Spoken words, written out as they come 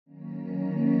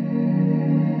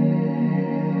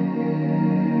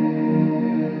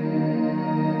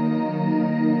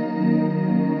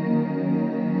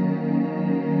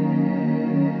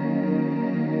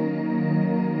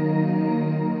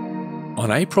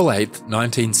On April 8,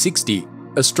 1960,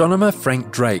 astronomer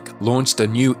Frank Drake launched a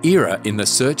new era in the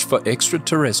search for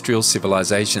extraterrestrial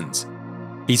civilizations.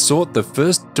 He sought the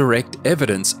first direct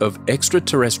evidence of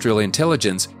extraterrestrial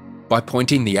intelligence by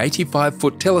pointing the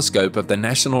 85-foot telescope of the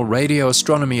National Radio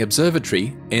Astronomy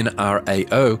Observatory,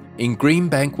 NRAO, in Green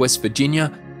Bank, West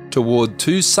Virginia, toward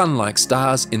two sun-like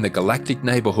stars in the galactic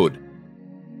neighborhood.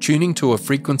 Tuning to a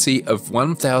frequency of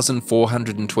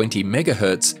 1,420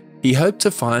 megahertz, he hoped to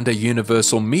find a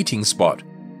universal meeting spot.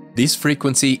 This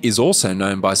frequency is also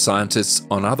known by scientists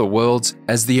on other worlds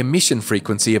as the emission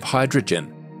frequency of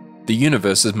hydrogen, the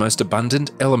universe's most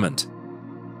abundant element.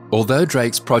 Although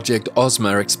Drake's Project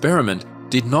Ozma experiment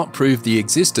did not prove the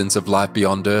existence of life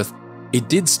beyond Earth, it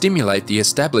did stimulate the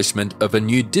establishment of a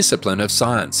new discipline of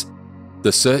science,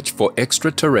 the search for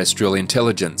extraterrestrial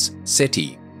intelligence,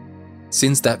 SETI.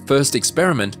 Since that first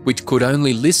experiment, which could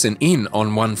only listen in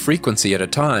on one frequency at a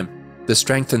time, the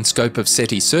strength and scope of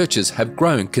SETI searches have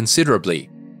grown considerably.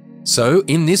 So,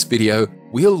 in this video,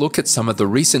 we'll look at some of the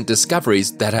recent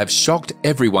discoveries that have shocked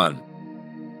everyone.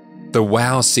 The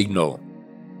WOW signal.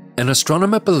 An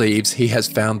astronomer believes he has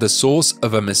found the source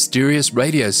of a mysterious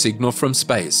radio signal from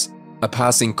space, a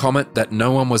passing comet that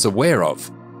no one was aware of.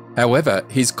 However,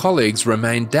 his colleagues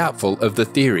remain doubtful of the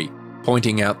theory,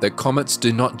 pointing out that comets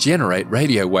do not generate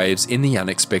radio waves in the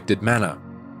unexpected manner.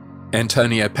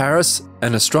 Antonio Parris,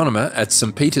 an astronomer at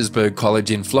St. Petersburg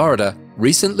College in Florida,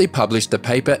 recently published a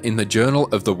paper in the Journal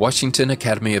of the Washington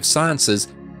Academy of Sciences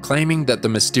claiming that the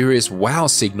mysterious WOW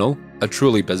signal, a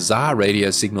truly bizarre radio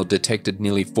signal detected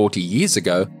nearly 40 years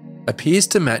ago, appears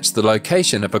to match the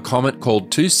location of a comet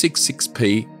called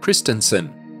 266P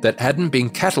Christensen that hadn't been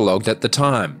catalogued at the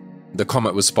time. The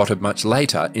comet was spotted much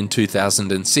later in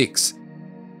 2006.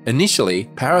 Initially,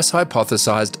 Parris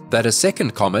hypothesized that a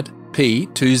second comet,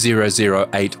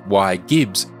 P2008Y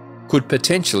Gibbs, could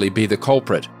potentially be the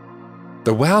culprit.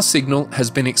 The WOW signal has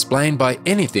been explained by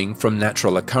anything from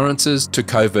natural occurrences to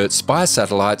covert spy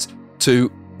satellites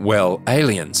to, well,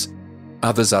 aliens.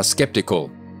 Others are skeptical.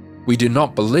 We do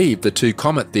not believe the two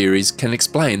comet theories can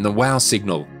explain the WOW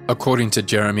signal, according to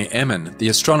Jeremy Emin, the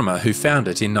astronomer who found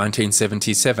it in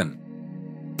 1977.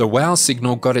 The WOW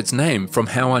signal got its name from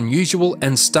how unusual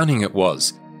and stunning it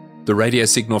was. The radio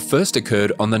signal first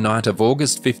occurred on the night of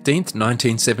August 15,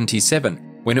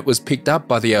 1977, when it was picked up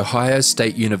by the Ohio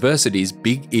State University's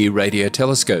Big Ear radio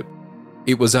telescope.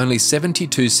 It was only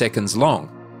 72 seconds long.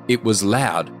 It was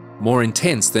loud, more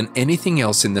intense than anything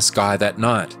else in the sky that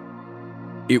night.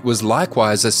 It was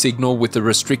likewise a signal with a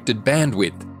restricted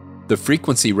bandwidth. The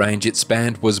frequency range it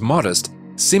spanned was modest,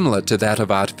 similar to that of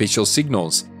artificial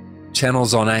signals.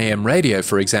 Channels on AM radio,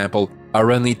 for example,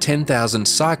 are only 10,000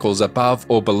 cycles above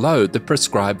or below the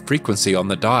prescribed frequency on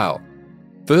the dial.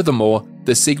 Furthermore,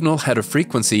 the signal had a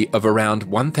frequency of around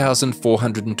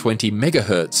 1,420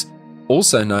 megahertz,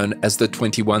 also known as the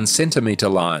 21 centimeter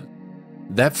line.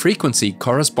 That frequency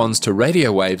corresponds to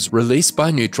radio waves released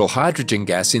by neutral hydrogen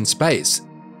gas in space.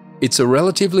 It's a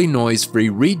relatively noise-free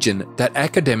region that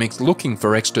academics looking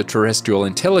for extraterrestrial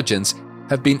intelligence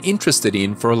have been interested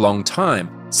in for a long time,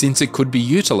 since it could be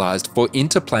utilized for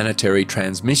interplanetary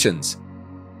transmissions.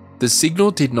 The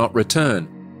signal did not return,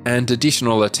 and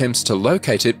additional attempts to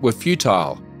locate it were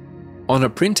futile. On a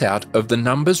printout of the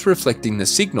numbers reflecting the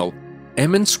signal,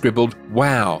 Emin scribbled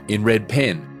WOW in red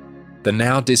pen. The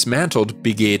now dismantled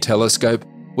Big Ear telescope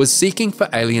was seeking for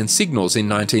alien signals in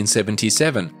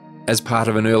 1977 as part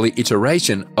of an early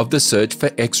iteration of the search for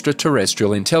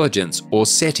extraterrestrial intelligence, or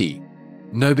SETI.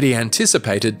 Nobody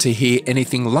anticipated to hear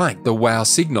anything like the WOW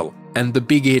signal, and the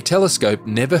Big Ear telescope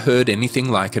never heard anything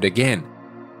like it again.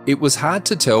 It was hard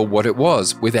to tell what it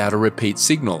was without a repeat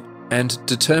signal, and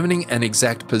determining an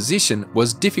exact position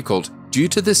was difficult due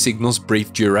to the signal's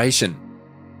brief duration.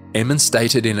 Emin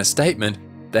stated in a statement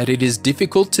that it is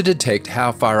difficult to detect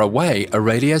how far away a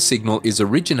radio signal is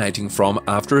originating from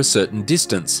after a certain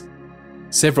distance.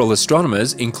 Several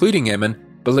astronomers, including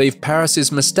Emin, believe Parris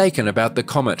is mistaken about the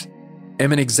comet.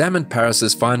 Emin examined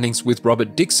Parris's findings with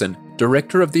Robert Dixon,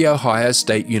 director of the Ohio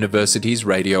State University's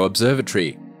Radio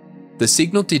Observatory. The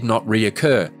signal did not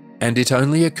reoccur, and it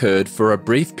only occurred for a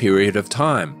brief period of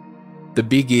time. The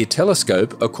Big Ear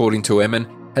telescope, according to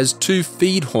Emin, has two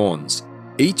feed horns,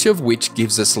 each of which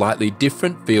gives a slightly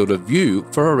different field of view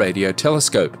for a radio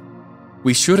telescope.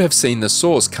 We should have seen the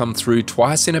source come through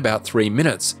twice in about 3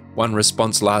 minutes, one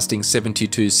response lasting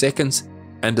 72 seconds,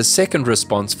 and a second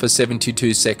response for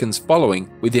 72 seconds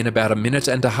following within about a minute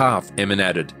and a half, Emin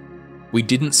added. We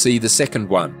didn't see the second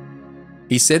one.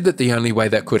 He said that the only way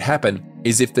that could happen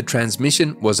is if the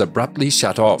transmission was abruptly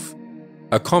shut off.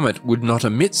 A comet would not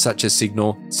emit such a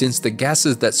signal since the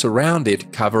gases that surround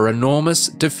it cover enormous,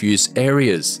 diffuse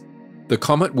areas. The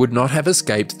comet would not have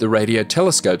escaped the radio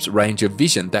telescope's range of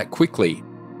vision that quickly.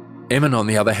 Emin, on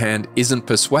the other hand, isn't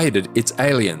persuaded it's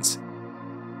aliens.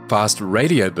 Fast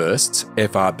radio bursts,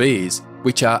 FRBs,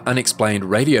 which are unexplained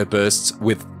radio bursts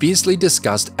with fiercely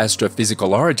discussed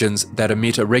astrophysical origins that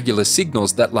emit irregular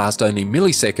signals that last only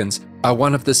milliseconds, are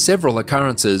one of the several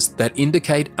occurrences that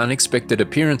indicate unexpected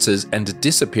appearances and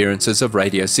disappearances of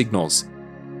radio signals.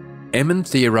 Emin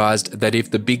theorized that if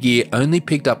the Big Ear only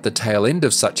picked up the tail end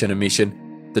of such an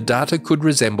emission, the data could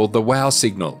resemble the wow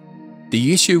signal.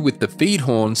 The issue with the feed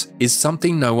horns is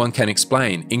something no one can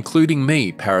explain, including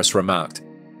me, Paris remarked.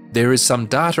 There is some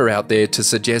data out there to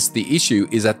suggest the issue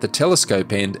is at the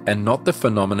telescope end and not the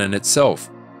phenomenon itself.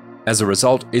 As a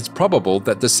result, it's probable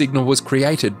that the signal was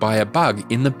created by a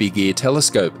bug in the Big Ear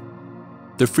telescope.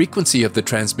 The frequency of the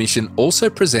transmission also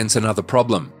presents another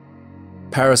problem.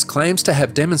 Paris claims to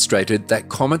have demonstrated that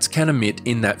comets can emit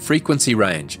in that frequency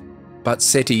range, but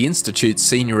SETI Institute's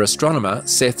senior astronomer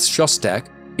Seth Shostak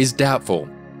is doubtful.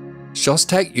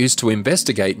 Shostak used to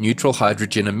investigate neutral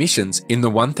hydrogen emissions in the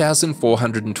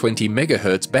 1420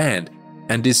 MHz band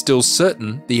and is still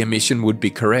certain the emission would be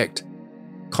correct.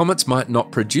 Comets might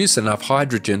not produce enough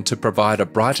hydrogen to provide a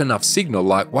bright enough signal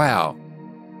like wow.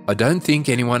 I don't think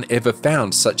anyone ever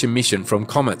found such emission from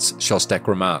comets, Shostak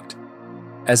remarked.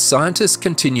 As scientists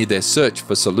continue their search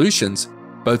for solutions,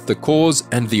 both the cause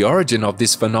and the origin of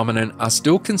this phenomenon are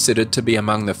still considered to be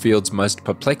among the field's most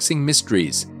perplexing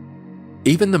mysteries.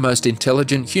 Even the most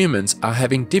intelligent humans are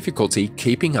having difficulty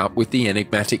keeping up with the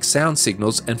enigmatic sound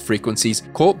signals and frequencies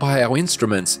caught by our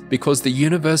instruments because the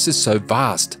universe is so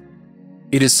vast.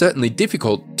 It is certainly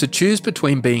difficult to choose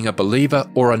between being a believer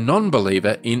or a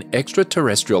non-believer in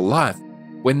extraterrestrial life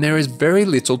when there is very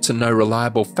little to no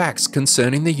reliable facts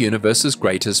concerning the universe's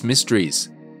greatest mysteries.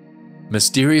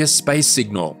 Mysterious space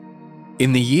signal.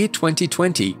 In the year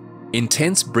 2020,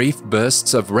 intense brief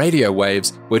bursts of radio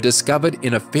waves were discovered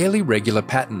in a fairly regular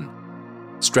pattern.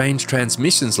 Strange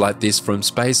transmissions like this from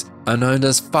space are known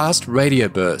as fast radio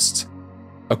bursts.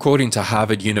 According to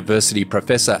Harvard University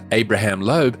professor Abraham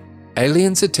Loeb,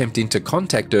 aliens attempting to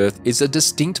contact Earth is a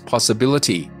distinct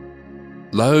possibility.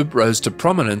 Loeb rose to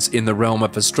prominence in the realm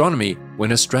of astronomy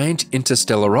when a strange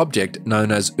interstellar object known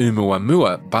as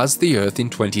Oumuamua buzzed the Earth in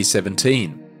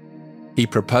 2017. He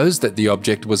proposed that the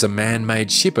object was a man-made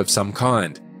ship of some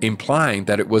kind, implying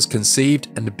that it was conceived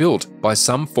and built by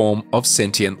some form of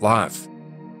sentient life.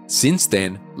 Since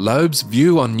then, Loeb's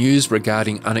view on news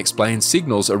regarding unexplained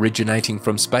signals originating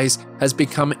from space has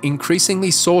become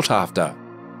increasingly sought after.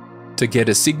 To get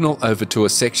a signal over to a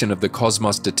section of the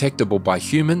cosmos detectable by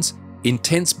humans,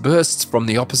 intense bursts from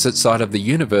the opposite side of the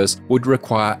universe would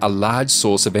require a large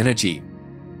source of energy.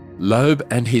 Loeb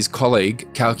and his colleague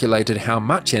calculated how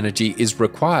much energy is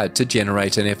required to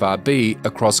generate an FRB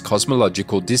across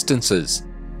cosmological distances.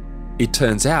 It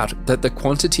turns out that the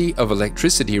quantity of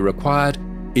electricity required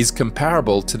is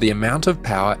comparable to the amount of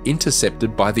power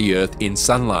intercepted by the Earth in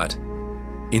sunlight.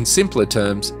 In simpler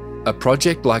terms, a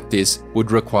project like this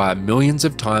would require millions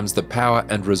of times the power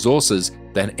and resources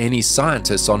than any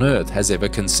scientist on Earth has ever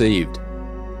conceived.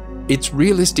 It's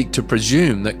realistic to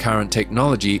presume that current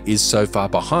technology is so far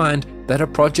behind that a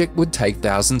project would take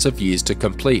thousands of years to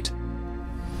complete.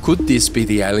 Could this be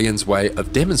the aliens' way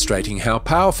of demonstrating how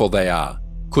powerful they are?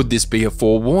 Could this be a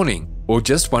forewarning, or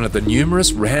just one of the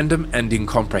numerous random and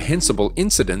incomprehensible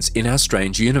incidents in our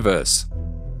strange universe?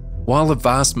 While the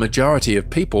vast majority of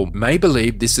people may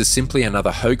believe this is simply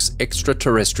another hoax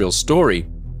extraterrestrial story,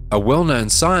 a well-known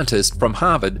scientist from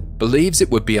Harvard believes it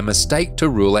would be a mistake to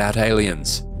rule out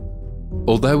aliens.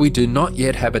 Although we do not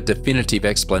yet have a definitive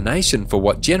explanation for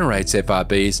what generates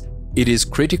FRBs, it is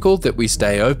critical that we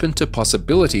stay open to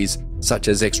possibilities such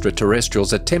as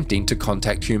extraterrestrials attempting to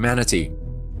contact humanity.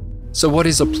 So what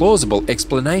is a plausible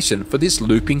explanation for this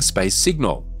looping space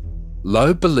signal?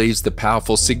 Loeb believes the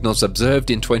powerful signals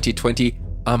observed in 2020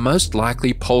 are most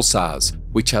likely pulsars,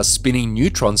 which are spinning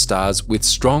neutron stars with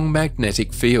strong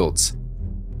magnetic fields.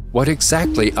 What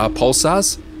exactly are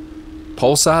pulsars?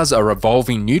 Pulsars are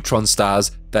evolving neutron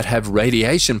stars that have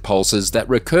radiation pulses that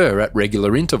recur at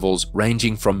regular intervals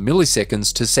ranging from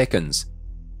milliseconds to seconds.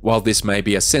 While this may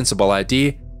be a sensible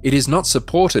idea, it is not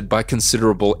supported by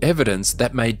considerable evidence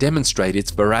that may demonstrate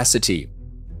its veracity.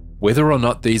 Whether or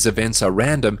not these events are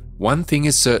random, one thing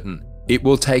is certain: it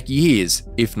will take years,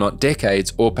 if not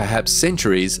decades or perhaps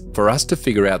centuries, for us to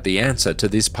figure out the answer to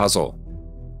this puzzle.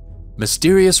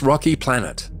 Mysterious rocky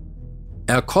planet.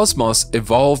 Our cosmos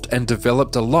evolved and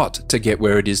developed a lot to get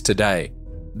where it is today.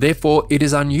 Therefore, it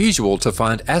is unusual to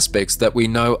find aspects that we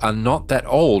know are not that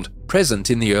old present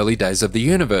in the early days of the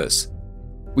universe.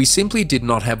 We simply did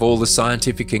not have all the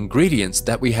scientific ingredients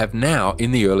that we have now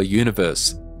in the early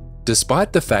universe.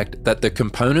 Despite the fact that the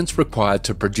components required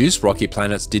to produce rocky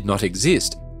planets did not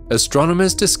exist,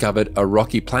 astronomers discovered a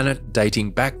rocky planet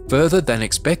dating back further than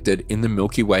expected in the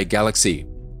Milky Way galaxy.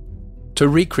 To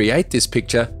recreate this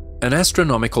picture, an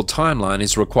astronomical timeline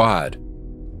is required.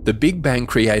 The Big Bang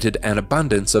created an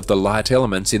abundance of the light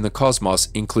elements in the cosmos,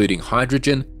 including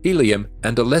hydrogen, helium,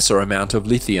 and a lesser amount of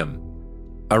lithium.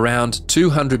 Around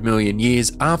 200 million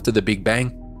years after the Big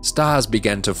Bang, stars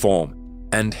began to form,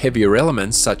 and heavier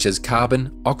elements such as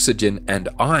carbon, oxygen, and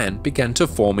iron began to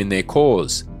form in their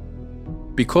cores.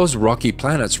 Because rocky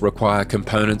planets require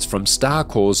components from star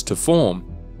cores to form,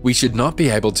 we should not be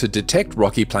able to detect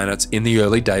rocky planets in the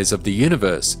early days of the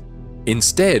universe.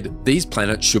 Instead, these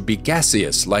planets should be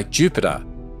gaseous like Jupiter.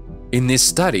 In this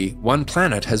study, one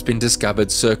planet has been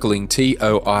discovered circling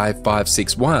TOI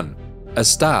 561, a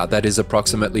star that is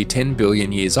approximately 10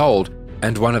 billion years old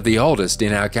and one of the oldest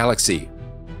in our galaxy.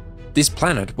 This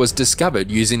planet was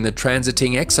discovered using the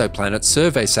Transiting Exoplanet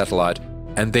Survey satellite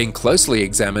and then closely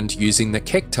examined using the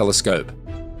Keck telescope.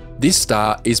 This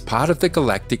star is part of the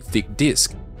galactic thick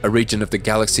disk, a region of the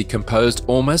galaxy composed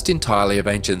almost entirely of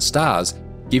ancient stars,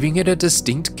 giving it a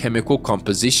distinct chemical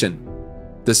composition.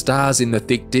 The stars in the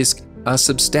thick disk are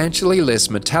substantially less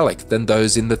metallic than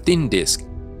those in the thin disk,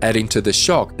 adding to the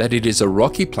shock that it is a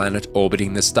rocky planet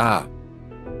orbiting the star.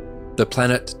 The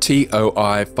planet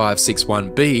TOI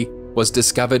 561b was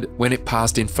discovered when it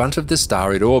passed in front of the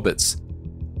star it orbits.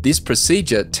 This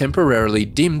procedure temporarily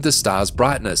dimmed the star's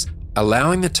brightness,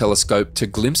 allowing the telescope to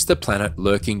glimpse the planet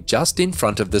lurking just in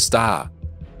front of the star.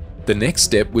 The next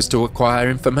step was to acquire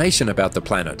information about the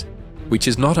planet, which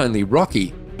is not only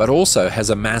rocky, but also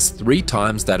has a mass 3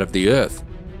 times that of the Earth,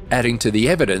 adding to the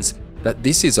evidence that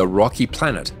this is a rocky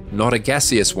planet, not a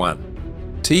gaseous one.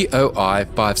 TOI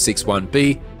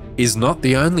 561b is not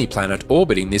the only planet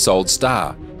orbiting this old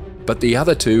star, but the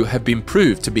other two have been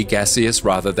proved to be gaseous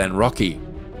rather than rocky.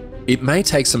 It may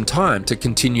take some time to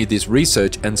continue this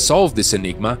research and solve this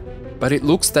enigma, but it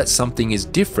looks that something is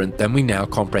different than we now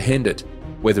comprehend it,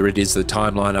 whether it is the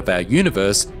timeline of our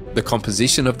universe, the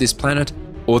composition of this planet,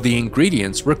 or the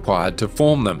ingredients required to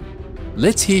form them.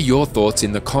 Let's hear your thoughts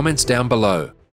in the comments down below.